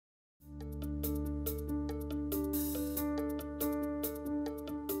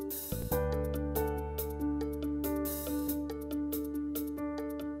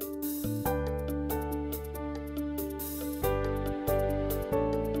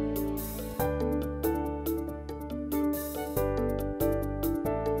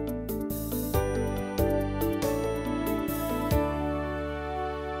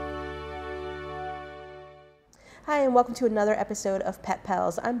and welcome to another episode of Pet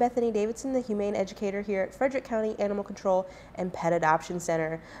Pals. I'm Bethany Davidson, the Humane Educator here at Frederick County Animal Control and Pet Adoption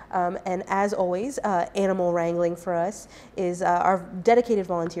Center. And as always, animal wrangling for us is our dedicated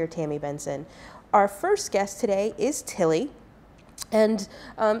volunteer, Tammy Benson. Our first guest today is Tilly. And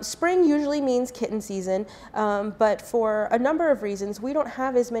spring usually means kitten season, but for a number of reasons, we don't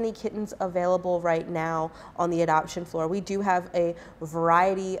have as many kittens available right now on the adoption floor. We do have a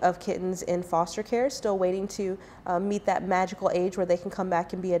variety of kittens in foster care, still waiting to meet that magical age where they can come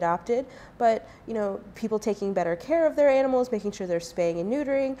back and be adopted. But, you know, people taking better care of their animals, making sure they're spaying and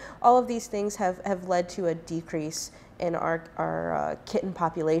neutering, all of these things have led to a decrease in our kitten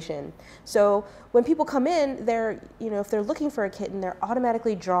population. So when people come in, if they're looking for a kitten, they're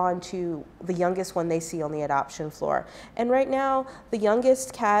automatically drawn to the youngest one they see on the adoption floor. And right now, the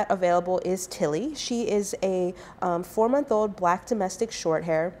youngest cat available is Tilly. She is a 4-month-old black domestic short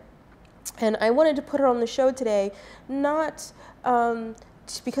hair. And I wanted to put her on the show today, not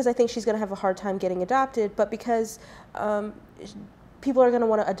because I think she's gonna have a hard time getting adopted, but because people are going to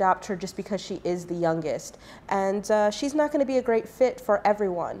want to adopt her just because she is the youngest. And she's not going to be a great fit for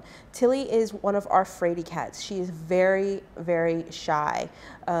everyone. Tilly is one of our fraidy cats. She is very, very shy.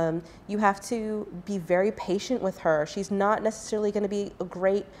 You have to be very patient with her. She's not necessarily going to be a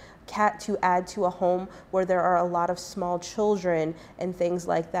great cat to add to a home where there are a lot of small children and things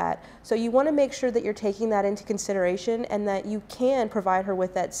like that. So you want to make sure that you're taking that into consideration and that you can provide her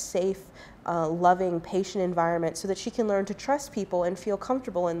with that safe, loving, patient environment so that she can learn to trust people and feel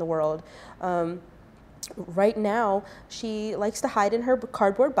comfortable in the world. Right now, she likes to hide in her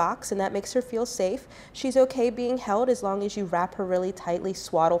cardboard box, and that makes her feel safe. She's okay being held as long as you wrap her really tightly,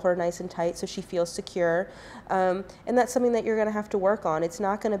 swaddle her nice and tight so she feels secure. And that's something that you're going to have to work on. It's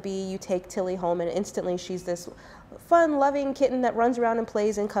not going to be you take Tilly home and instantly she's this fun, loving kitten that runs around and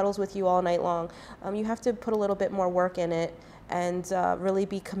plays and cuddles with you all night long. You have to put a little bit more work in it and really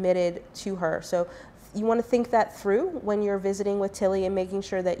be committed to her. So you want to think that through when you're visiting with Tilly and making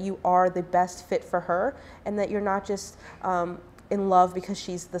sure that you are the best fit for her and that you're not just in love because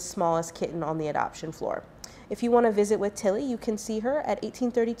she's the smallest kitten on the adoption floor. If you want to visit with Tilly, you can see her at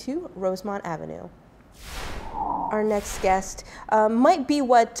 1832 Rosemont Avenue. Our next guest might be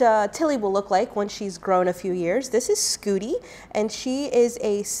what Tilly will look like when she's grown a few years. This is Scooty, and she is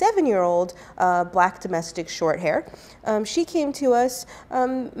a 7-year-old black domestic short hair. She came to us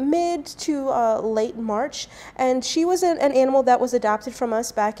mid to late March, and she was an animal that was adopted from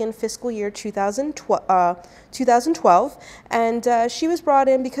us back in fiscal year 2012, and she was brought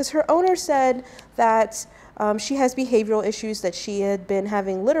in because her owner said that she has behavioral issues, that she had been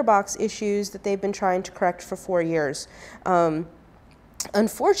having litter box issues that they've been trying to correct for 4 years.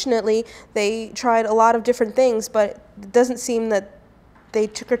 Unfortunately, they tried a lot of different things, but it doesn't seem that they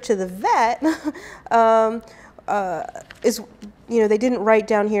took her to the vet. They didn't write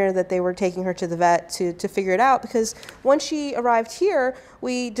down here that they were taking her to the vet to figure it out, because when she arrived here,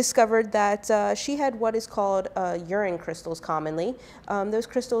 we discovered that she had what is called urine crystals commonly. Those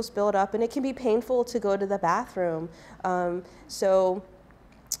crystals build up and it can be painful to go to the bathroom. So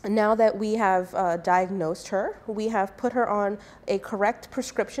now that we have diagnosed her, we have put her on a correct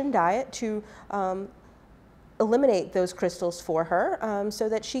prescription diet to eliminate those crystals for her so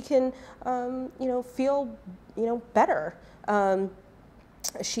that she can feel better.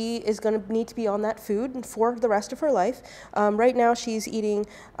 She is going to need to be on that food for the rest of her life. Right now she's eating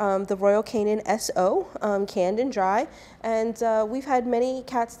the Royal Canin SO, canned and dry, and we've had many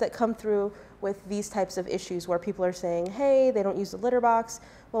cats that come through with these types of issues where people are saying, hey, they don't use the litter box.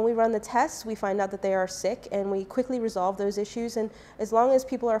 When we run the tests, we find out that they are sick, and we quickly resolve those issues. And as long as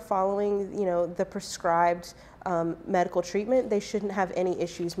people are following, the prescribed medical treatment, they shouldn't have any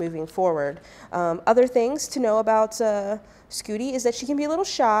issues moving forward. Other things to know about Scooty is that she can be a little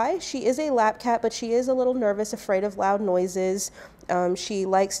shy. She is a lap cat, but she is a little nervous, afraid of loud noises. She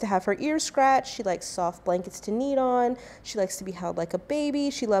likes to have her ears scratched. She likes soft blankets to knead on. She likes to be held like a baby.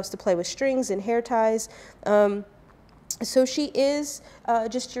 She loves to play with strings and hair ties. So she is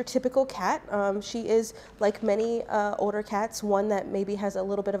just your typical cat. She is, like many older cats, one that maybe has a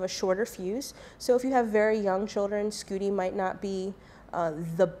little bit of a shorter fuse. So if you have very young children, Scooty might not be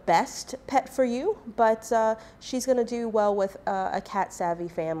the best pet for you, but she's going to do well with a cat-savvy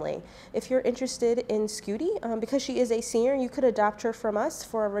family. If you're interested in Scooty, because she is a senior, you could adopt her from us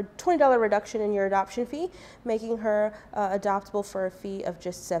for a $20 reduction in your adoption fee, making her adoptable for a fee of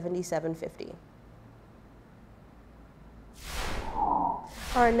just $77.50.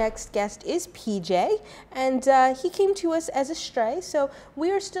 Our next guest is PJ, and he came to us as a stray, so we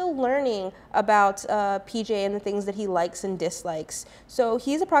are still learning about PJ and the things that he likes and dislikes. So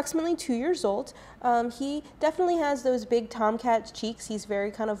he's approximately 2 years old. He definitely has those big tomcat cheeks. He's very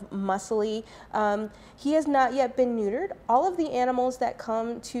kind of muscly. He has not yet been neutered. All of the animals that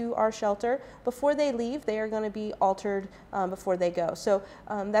come to our shelter, before they leave, they are going to be altered before they go. So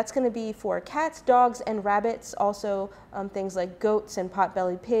that's going to be for cats, dogs, and rabbits. Also things like goats and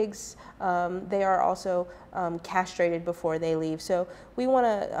pot-bellied pigs. They are also castrated before they leave. So we want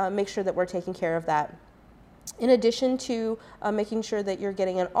to make sure that we're taking care of that. In addition to making sure that you're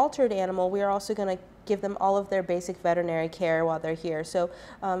getting an altered animal, we are also going to give them all of their basic veterinary care while they're here. So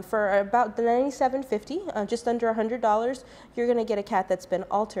for about $97.50, just under $100, you're going to get a cat that's been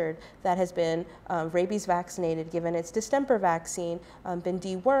altered, that has been rabies vaccinated, given its distemper vaccine, been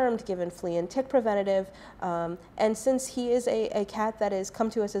dewormed, given flea and tick preventative. And since he is a cat that has come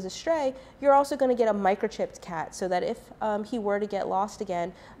to us as a stray, you're also going to get a microchipped cat, so that if he were to get lost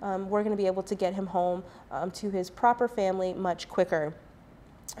again, we're going to be able to get him home to his proper family much quicker.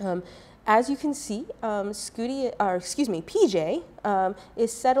 As you can see, PJ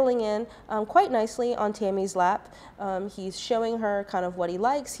is settling in quite nicely on Tammy's lap. He's showing her kind of what he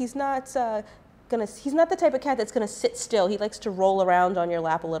likes. He's not the type of cat that's gonna sit still. He likes to roll around on your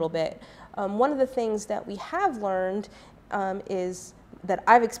lap a little bit. One of the things that we have learned is that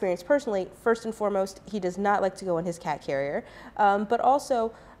I've experienced personally, first and foremost, he does not like to go in his cat carrier, but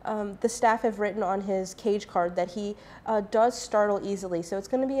also the staff have written on his cage card that he does startle easily, so it's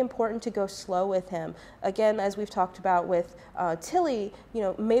going to be important to go slow with him. Again, as we've talked about with Tilly,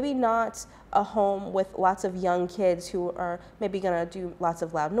 maybe not a home with lots of young kids who are maybe going to do lots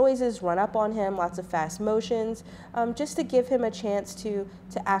of loud noises, run up on him, lots of fast motions, just to give him a chance to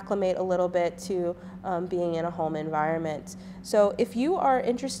acclimate a little bit to being in a home environment. So if you are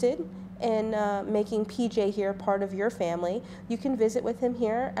interested in making PJ here part of your family, you can visit with him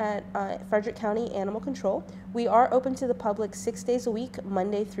here at Frederick County Animal Control. We are open to the public 6 days a week,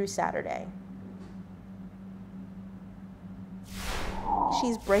 Monday through Saturday.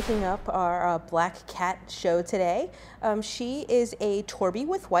 She's breaking up our black cat show today. She is a Torby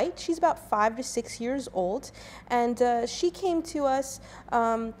with white. She's about 5 to 6 years old, and she came to us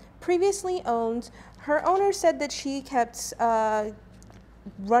previously owned. Her owner said that she kept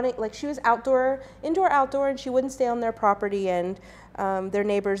running, like she was indoor, outdoor, and she wouldn't stay on their property, and their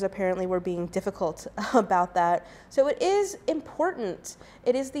neighbors apparently were being difficult about that. So it is important.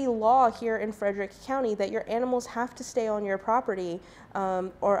 It is the law here in Frederick County that your animals have to stay on your property,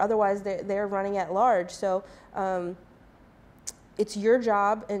 or otherwise they're running at large. So it's your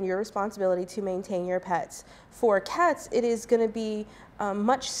job and your responsibility to maintain your pets. For cats, it is going to be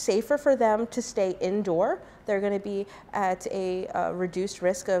much safer for them to stay indoor. They're going to be at a reduced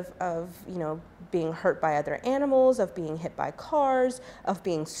risk of being hurt by other animals, of being hit by cars, of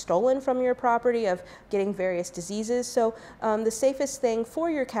being stolen from your property, of getting various diseases. So the safest thing for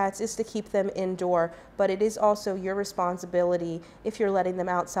your cats is to keep them indoor, but it is also your responsibility, if you're letting them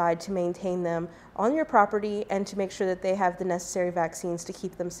outside, to maintain them on your property and to make sure that they have the necessary vaccines to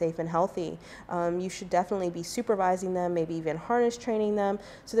keep them safe and healthy. You should definitely be supervising them, maybe even harness training them.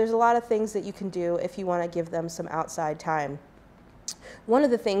 So there's a lot of things that you can do if you want to give them some outside time. One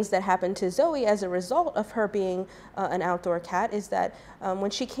of the things that happened to Zoe as a result of her being an outdoor cat is that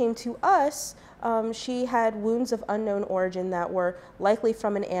when she came to us, she had wounds of unknown origin that were likely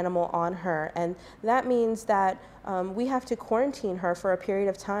from an animal on her, and that means that we have to quarantine her for a period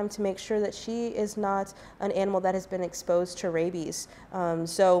of time to make sure that she is not an animal that has been exposed to rabies.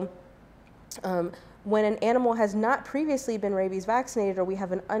 When an animal has not previously been rabies vaccinated, or we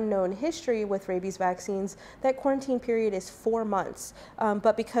have an unknown history with rabies vaccines, that quarantine period is 4 months.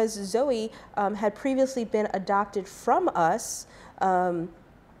 But because Zoe had previously been adopted from us,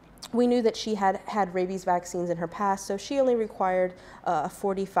 we knew that she had had rabies vaccines in her past, so she only required a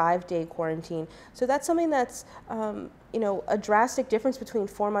 45-day quarantine. So that's something that's a drastic difference between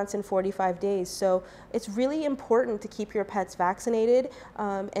 4 months and 45 days. So it's really important to keep your pets vaccinated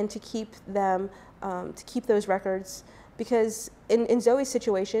and to keep them to keep those records, because in Zoe's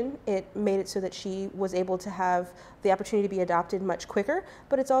situation, it made it so that she was able to have the opportunity to be adopted much quicker,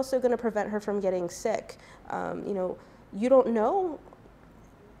 but it's also going to prevent her from getting sick. You don't know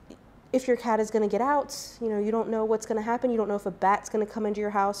if your cat is going to get out. You don't know what's going to happen. You don't know if a bat's going to come into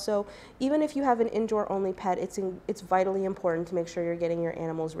your house. So even if you have an indoor-only pet, it's vitally important to make sure you're getting your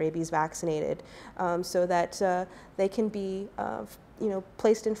animals rabies vaccinated, so that they can be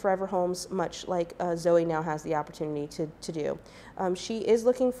placed in forever homes, much like Zoe now has the opportunity to do. She is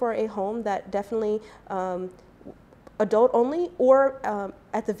looking for a home that definitely adult only, or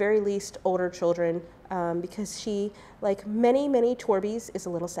at the very least older children, because she, like many Torbies, is a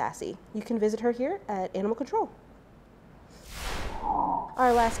little sassy. You can visit her here at Animal Control.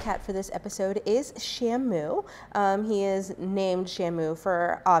 Our last cat for this episode is Shamu. He is named Shamu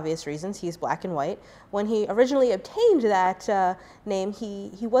for obvious reasons. He's black and white. When he originally obtained that name,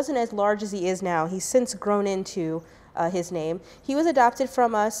 he wasn't as large as he is now. He's since grown into his name. He was adopted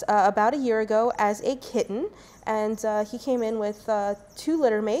from us about a year ago as a kitten, and he came in with 2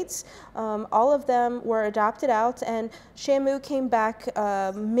 litter mates. All of them were adopted out, and Shamu came back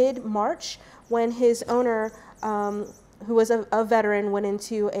mid-March when his owner, who was a veteran, went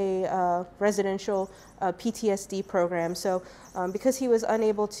into a residential PTSD program. So because he was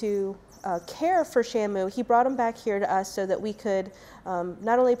unable to care for Shamu, he brought him back here to us so that we could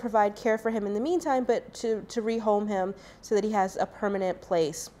not only provide care for him in the meantime, but to rehome him so that he has a permanent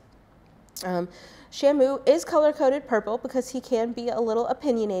place. Shamu is color-coded purple because he can be a little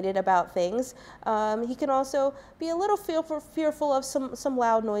opinionated about things. He can also be a little fearful of some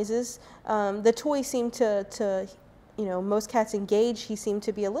loud noises. The toys seem to you know, most cats engage. He seemed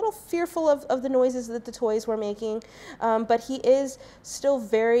to be a little fearful of the noises that the toys were making, but he is still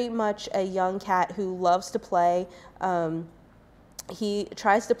very much a young cat who loves to play. He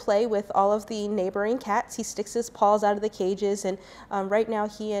tries to play with all of the neighboring cats. He sticks his paws out of the cages, and right now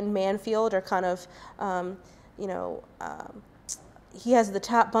he and Manfield are kind of, you know, he has the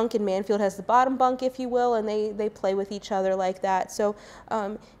top bunk and Manfield has the bottom bunk, if you will, and they play with each other like that. So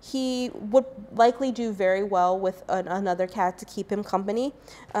he would likely do very well with another cat to keep him company.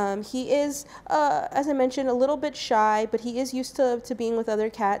 He is, as I mentioned, a little bit shy, but he is used to being with other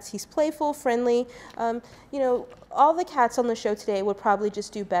cats. He's playful, friendly. You know, all the cats on the show today would probably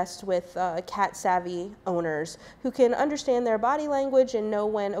just do best with cat-savvy owners who can understand their body language and know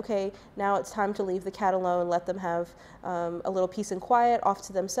when, okay, now it's time to leave the cat alone, let them have a little peace and quiet off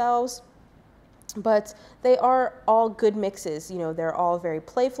to themselves. But they are all good mixes. You know, they're all very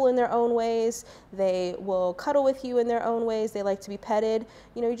playful in their own ways. They will cuddle with you in their own ways. They like to be petted.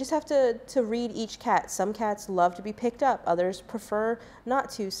 You know, you just have to read each cat. Some cats love to be picked up. Others prefer not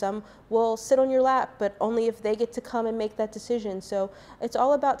to. Some will sit on your lap, but only if they get to come and make that decision. So it's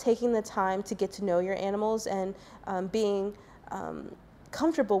all about taking the time to get to know your animals and being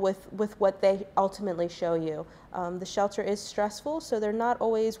comfortable with what they ultimately show you. The shelter is stressful, so they're not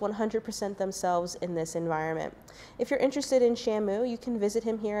always 100% themselves in this environment. If you're interested in Shamu, you can visit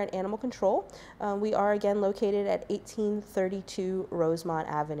him here at Animal Control. We are again located at 1832 Rosemont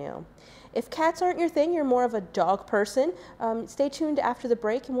Avenue. If cats aren't your thing, you're more of a dog person, stay tuned after the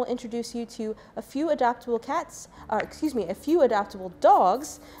break and we'll introduce you to a few adoptable cats, a few adoptable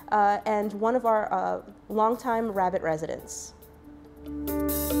dogs, and one of our longtime rabbit residents.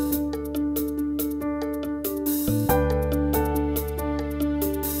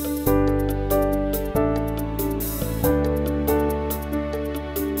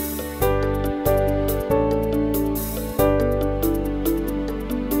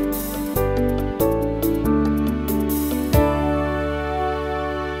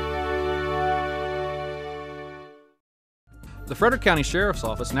 The Frederick County Sheriff's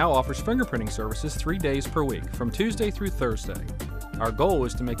Office now offers fingerprinting services 3 days per week, from Tuesday through Thursday. Our goal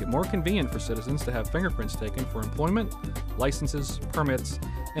is to make it more convenient for citizens to have fingerprints taken for employment, licenses, permits,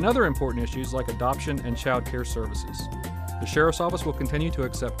 and other important issues like adoption and child care services. The Sheriff's Office will continue to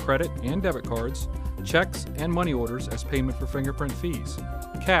accept credit and debit cards, checks, and money orders as payment for fingerprint fees.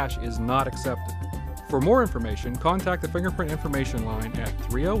 Cash is not accepted. For more information, contact the Fingerprint Information Line at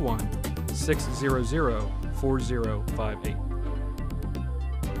 301-600-4058.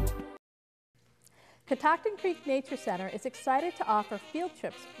 Catoctin Creek Nature Center is excited to offer field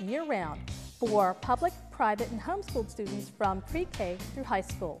trips year-round for public, private, and homeschooled students from pre-K through high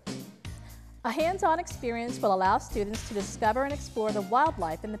school. A hands-on experience will allow students to discover and explore the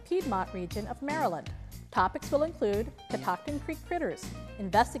wildlife in the Piedmont region of Maryland. Topics will include Catoctin Creek critters,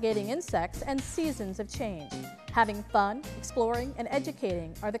 investigating insects, and seasons of change. Having fun, exploring, and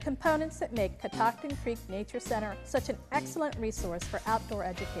educating are the components that make Catoctin Creek Nature Center such an excellent resource for outdoor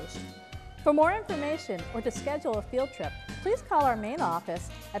education. For more information or to schedule a field trip, please call our main office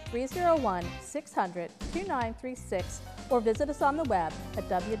at 301-600-2936 or visit us on the web at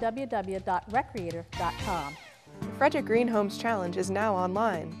www.recreator.com. The Frederick Green Homes Challenge is now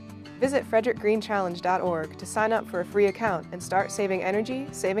online. Visit frederickgreenchallenge.org to sign up for a free account and start saving energy,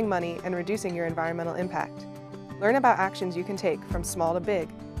 saving money, and reducing your environmental impact. Learn about actions you can take from small to big,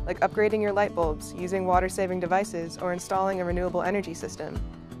 like upgrading your light bulbs, using water-saving devices, or installing a renewable energy system.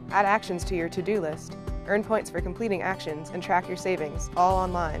 Add actions to your to-do list, earn points for completing actions, and track your savings, all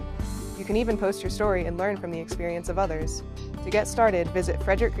online. You can even post your story and learn from the experience of others. To get started, visit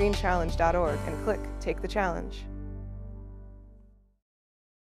frederickgreenchallenge.org and click Take the Challenge.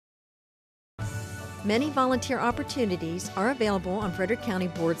 Many volunteer opportunities are available on Frederick County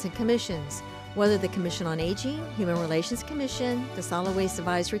boards and commissions, whether the Commission on Aging, Human Relations Commission, the Solid Waste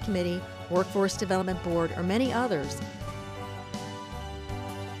Advisory Committee, Workforce Development Board, or many others.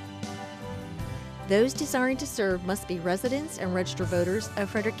 Those desiring to serve must be residents and registered voters of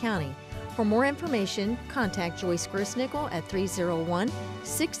Frederick County. For more information, contact Joyce Grosnickel at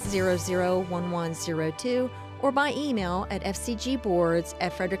 301-600-1102 or by email at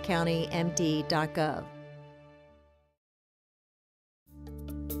fcgboards@frederickcountymd.gov.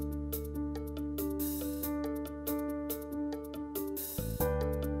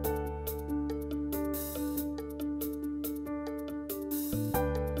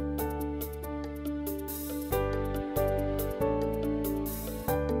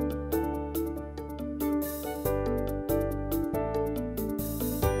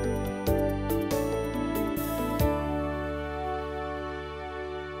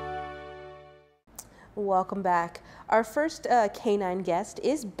 Welcome back. Our first canine guest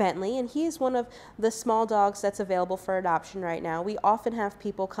is Bentley, and he is one of the small dogs that's available for adoption right now. We often have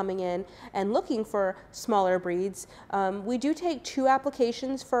people coming in and looking for smaller breeds. We do take 2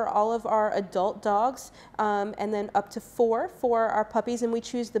 applications for all of our adult dogs, and then up to 4 for our puppies, and we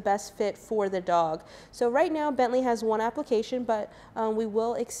choose the best fit for the dog. So right now Bentley has 1 application, but we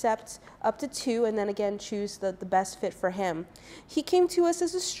will accept up to 2 and then again choose the best fit for him. He came to us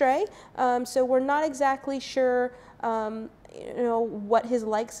as a stray, so we're not exactly sure what his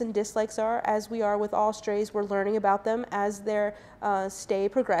likes and dislikes are. As we are with all strays, we're learning about them as their stay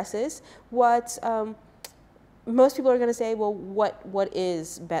progresses. What most people are going to say, well, what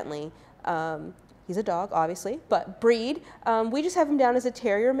is Bentley? He's a dog, obviously, but breed, we just have him down as a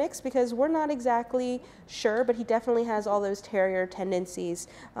terrier mix because we're not exactly sure, but he definitely has all those terrier tendencies.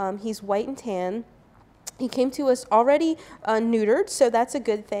 He's white and tan. He came to us already neutered, so that's a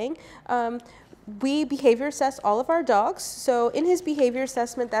good thing. We behavior assess all of our dogs. So in his behavior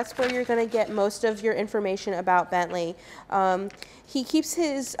assessment, that's where you're going to get most of your information about Bentley. He keeps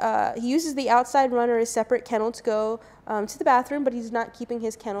his, he uses the outside run or his separate kennel to go to the bathroom, but he's not keeping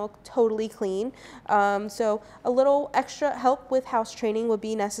his kennel totally clean. So a little extra help with house training would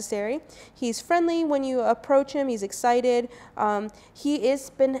be necessary. He's friendly when you approach him. He's excited. He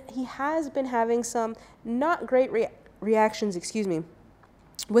has been having some not great reactions,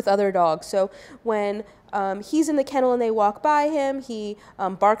 with other dogs. So when he's in the kennel and they walk by him, he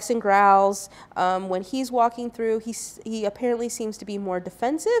barks and growls. When he's walking through, he apparently seems to be more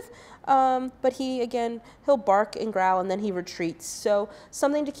defensive, but he'll bark and growl and then he retreats. So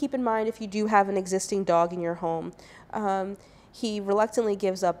something to keep in mind if you do have an existing dog in your home. He reluctantly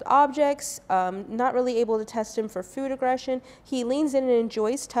gives up objects, not really able to test him for food aggression. He leans in and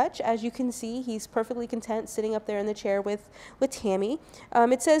enjoys touch. As you can see, he's perfectly content sitting up there in the chair with Tammy.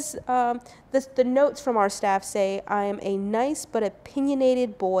 It says, the notes from our staff say, "I am a nice but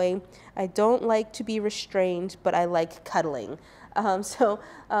opinionated boy. I don't like to be restrained, but I like cuddling." So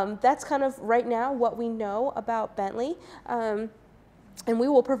that's kind of right now what we know about Bentley. And we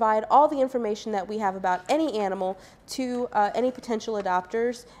will provide all the information that we have about any animal to any potential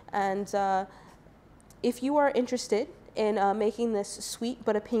adopters. And if you are interested in making this sweet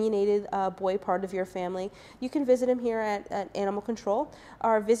but opinionated boy part of your family, you can visit him here at Animal Control.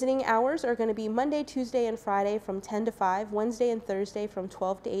 Our visiting hours are going to be Monday, Tuesday, and Friday from 10 to 5, Wednesday and Thursday from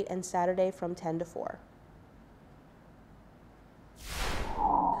 12 to 8, and Saturday from 10 to 4.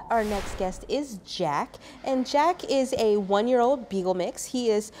 Our next guest is Jack, and Jack is a 1-year-old Beagle mix. He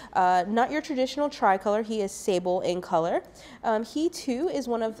is not your traditional tricolor. He is sable in color. He too is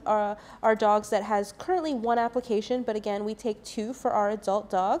one of our dogs that has currently 1 application, but again, we take 2 for our adult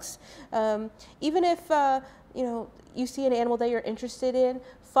dogs. Even if you see an animal that you're interested in,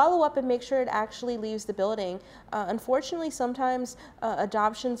 follow up and make sure it actually leaves the building. Unfortunately, sometimes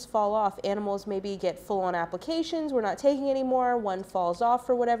adoptions fall off. Animals maybe get full-on applications, we're not taking anymore, one falls off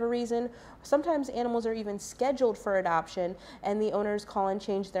for whatever reason. Sometimes animals are even scheduled for adoption and the owners call and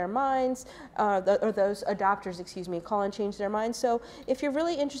change their minds, or those adopters, call and change their minds. So if you're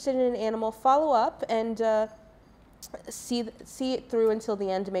really interested in an animal, follow up and see it through until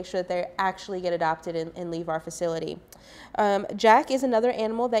the end to make sure that they actually get adopted and leave our facility. Jack is another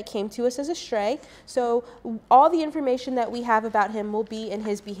animal that came to us as a stray, so all the information that we have about him will be in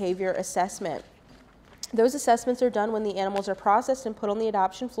his behavior assessment. Those assessments are done when the animals are processed and put on the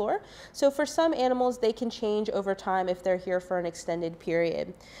adoption floor. So for some animals, they can change over time if they're here for an extended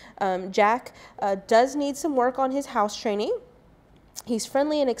period. Jack does need some work on his house training. He's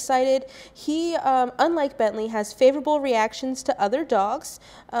friendly and excited. He, unlike Bentley, has favorable reactions to other dogs.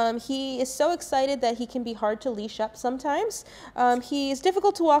 He is so excited that he can be hard to leash up sometimes. He is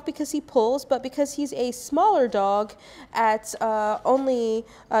difficult to walk because he pulls, but because he's a smaller dog at only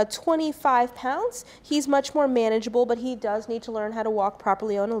 25 pounds, he's much more manageable, but he does need to learn how to walk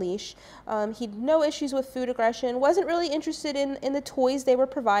properly on a leash. He had no issues with food aggression, wasn't really interested in the toys they were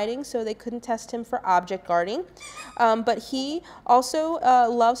providing, so they couldn't test him for object guarding. But he also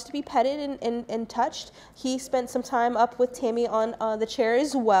loves to be petted and touched. He spent some time up with Tammy on the chair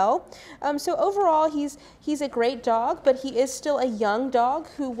as well. So overall, he's a great dog, but he is still a young dog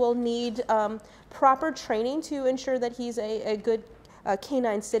who will need proper training to ensure that he's a good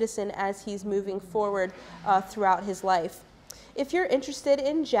canine citizen as he's moving forward throughout his life. If you're interested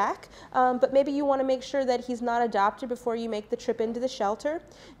in Jack, but maybe you want to make sure that he's not adopted before you make the trip into the shelter,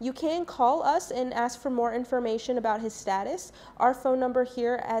 you can call us and ask for more information about his status. Our phone number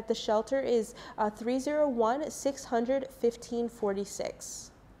here at the shelter is 301-600-1546.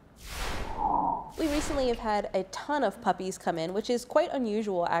 We recently have had a ton of puppies come in, which is quite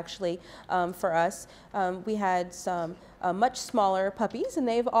unusual actually for us. We had some much smaller puppies, and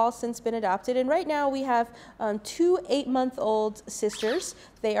they've all since been adopted. And right now we have 2 8-month-old sisters.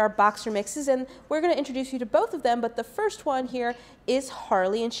 They are boxer mixes, and we're going to introduce you to both of them. But the first one here is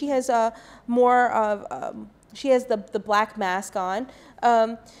Harley, and she has more of she has the black mask on.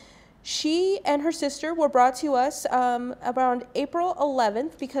 She and her sister were brought to us around April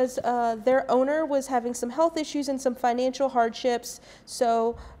 11th because their owner was having some health issues and some financial hardships,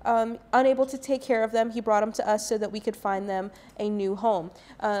 so unable to take care of them, he brought them to us so that we could find them a new home.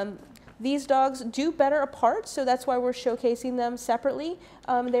 These dogs do better apart, so that's why we're showcasing them separately.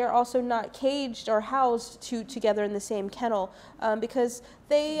 They are also not caged or housed together in the same kennel because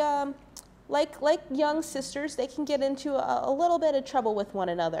they like young sisters, they can get into a little bit of trouble with one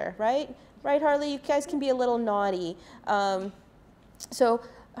another, right? Right, Harley? You guys can be a little naughty. So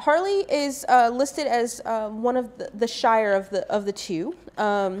Harley is listed as one of the shyer of the two.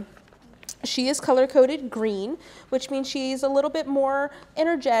 She is color-coded green, which means she's a little bit more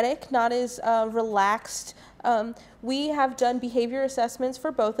energetic, not as relaxed. We have done behavior assessments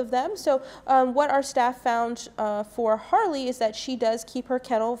for both of them. So what our staff found for Harley is that she does keep her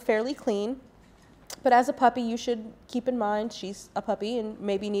kennel fairly clean. But as a puppy, you should keep in mind she's a puppy and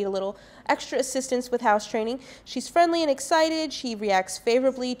maybe need a little extra assistance with house training. She's friendly and excited. She reacts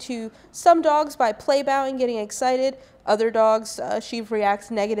favorably to some dogs by play bowing, getting excited. Other dogs she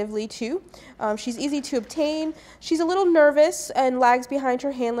reacts negatively to. She's easy to obtain. She's a little nervous and lags behind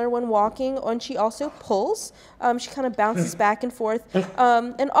her handler when walking, and she also pulls. She kind of bounces back and forth.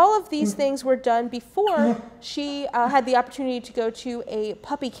 And all of these things were done before she had the opportunity to go to a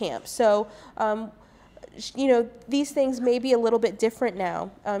puppy camp. So you know, these things may be a little bit different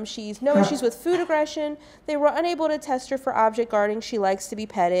now. She's no issues with food aggression. They were unable to test her for object guarding. She likes to be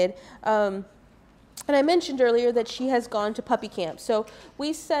petted. And I mentioned earlier that she has gone to puppy camp. So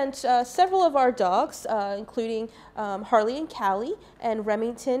we sent several of our dogs, including Harley and Callie and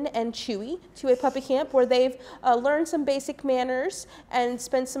Remington and Chewy, to a puppy camp where they've learned some basic manners and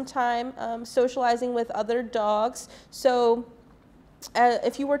spent some time socializing with other dogs. So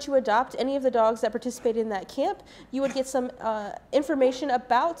if you were to adopt any of the dogs that participated in that camp, you would get some information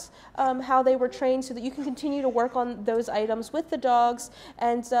about how they were trained so that you can continue to work on those items with the dogs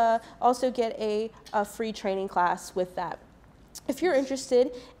and also get a free training class with that. If you're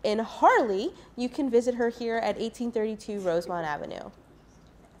interested in Harley, you can visit her here at 1832 Rosemont Avenue.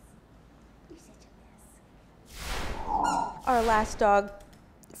 Our last dog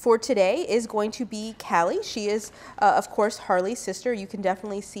for today is going to be Callie. She is, of course, Harley's sister. You can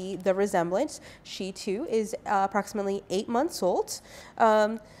definitely see the resemblance. She, too, is approximately 8 months old.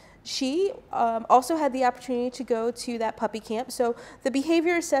 She also had the opportunity to go to that puppy camp. So the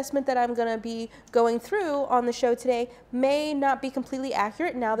behavior assessment that I'm going to be going through on the show today may not be completely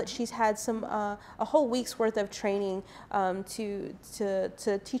accurate now that she's had some a whole week's worth of training to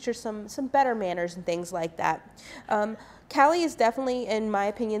teach her some better manners and things like that. Callie is definitely, in my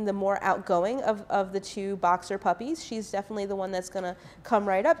opinion, the more outgoing of the two boxer puppies. She's definitely the one that's going to come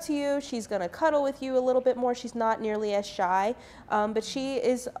right up to you. She's going to cuddle with you a little bit more. She's not nearly as shy, but she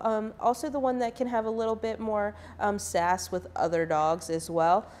is also the one that can have a little bit more sass with other dogs as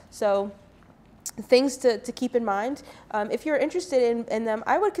well. So things to keep in mind. If you're interested in them,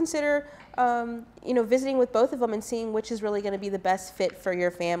 I would consider you know, visiting with both of them and seeing which is really going to be the best fit for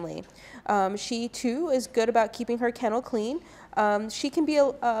your family. She too is good about keeping her kennel clean. She can be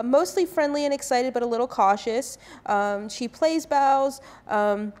mostly friendly and excited, but a little cautious. She plays bows.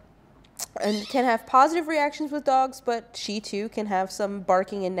 and can have positive reactions with dogs, but she too can have some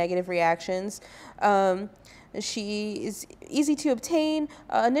barking and negative reactions. She is easy to obtain,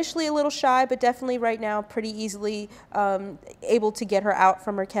 initially a little shy, but definitely right now pretty easily able to get her out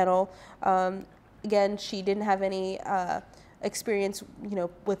from her kennel. Again, she didn't have any experience,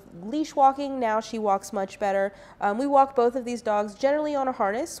 with leash walking. Now she walks much better. We walk both of these dogs generally on a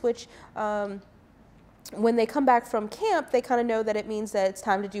harness, which when they come back from camp, they kind of know that it means that it's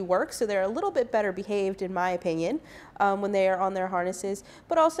time to do work, so they're a little bit better behaved, in my opinion, when they are on their harnesses,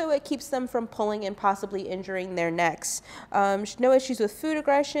 but also it keeps them from pulling and possibly injuring their necks. No issues with food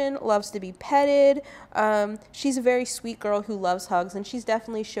aggression, loves to be petted. She's a very sweet girl who loves hugs, and she's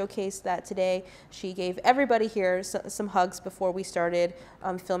definitely showcased that today. She gave everybody here some hugs before we started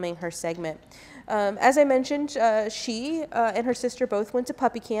filming her segment. As I mentioned, she and her sister both went to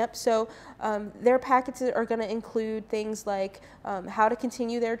puppy camp, so their packages are going to include things like how to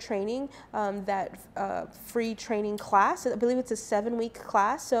continue their training, that free training class. I believe it's a 7-week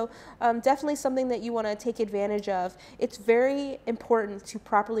class, so definitely something that you want to take advantage of. It's very important to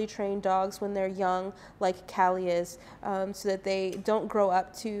properly train dogs when they're young, like Callie is, so that they don't grow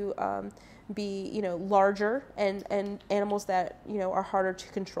up to be larger and animals that are harder to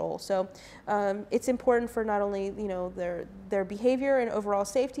control. So it's important for not only their behavior and overall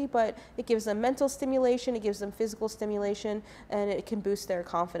safety, but it gives them mental stimulation, it gives them physical stimulation, and it can boost their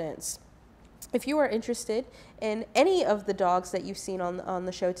confidence. If you are interested in any of the dogs that you've seen on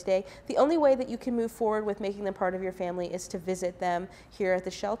the show today, the only way that you can move forward with making them part of your family is to visit them here at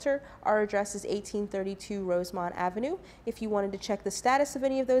the shelter. Our address is 1832 Rosemont Avenue. If you wanted to check the status of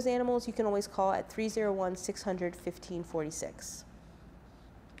any of those animals, you can always call at 301-600-1546.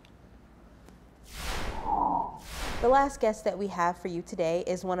 The last guest that we have for you today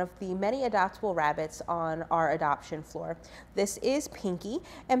is one of the many adoptable rabbits on our adoption floor. This is Pinky,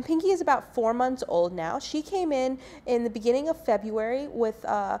 and Pinky is about 4 months old now. She came in the beginning of February with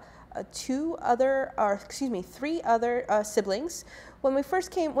three other siblings. When they first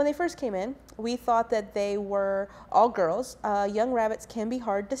came in, we thought that they were all girls. Young rabbits can be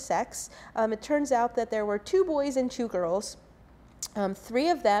hard to sex. It turns out that there were 2 boys and 2 girls. 3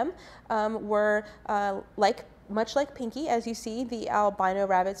 of them were much like Pinky, as you see, the albino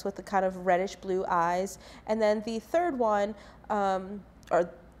rabbits with the kind of reddish blue eyes. And then the third one, or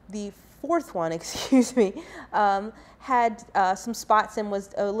the fourth one, excuse me, had some spots and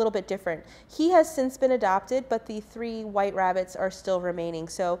was a little bit different. He has since been adopted, but the 3 white rabbits are still remaining.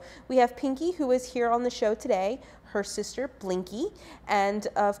 So we have Pinky, who is here on the show today, her sister Blinky, and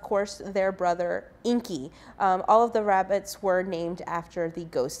of course their brother Inky. All of the rabbits were named after the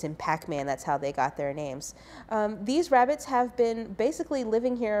ghost in Pac-Man. That's how they got their names. These rabbits have been basically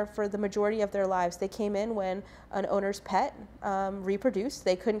living here for the majority of their lives. They came in when an owner's pet reproduced.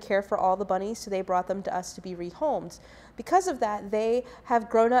 They couldn't care for all the bunnies, so they brought them to us to be rehomed. Because of that, they have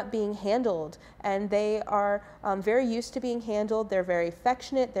grown up being handled, and they are very used to being handled. They're very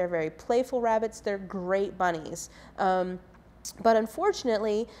affectionate, they're very playful rabbits, they're great bunnies. But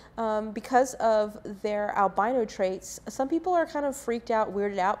unfortunately, because of their albino traits, some people are kind of freaked out,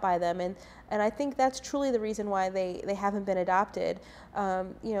 weirded out by them, and I think that's truly the reason why they haven't been adopted.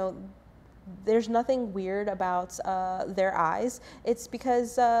 There's nothing weird about their eyes. It's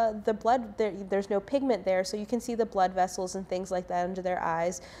because the blood, there's no pigment there, so you can see the blood vessels and things like that under their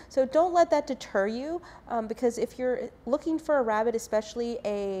eyes. So don't let that deter you, because if you're looking for a rabbit, especially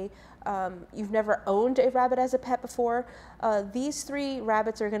you've never owned a rabbit as a pet before, these 3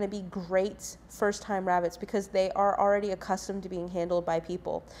 rabbits are going to be great first-time rabbits because they are already accustomed to being handled by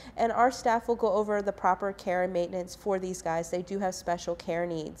people. And our staff will go over the proper care and maintenance for these guys. They do have special care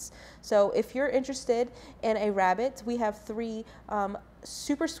needs. So if you're interested in a rabbit, we have 3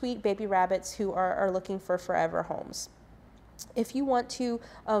 super sweet baby rabbits who are looking for forever homes. If you want to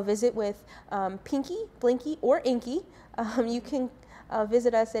visit with Pinky, Blinky, or Inky, you can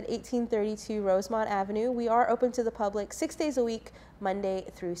visit us at 1832 Rosemont Avenue. We are open to the public 6 days a week, Monday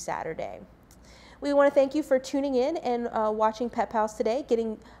through Saturday. We want to thank you for tuning in and watching Pet Pals today,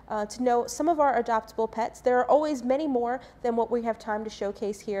 getting to know some of our adoptable pets. There are always many more than what we have time to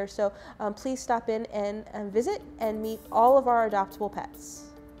showcase here, so please stop in and visit and meet all of our adoptable pets.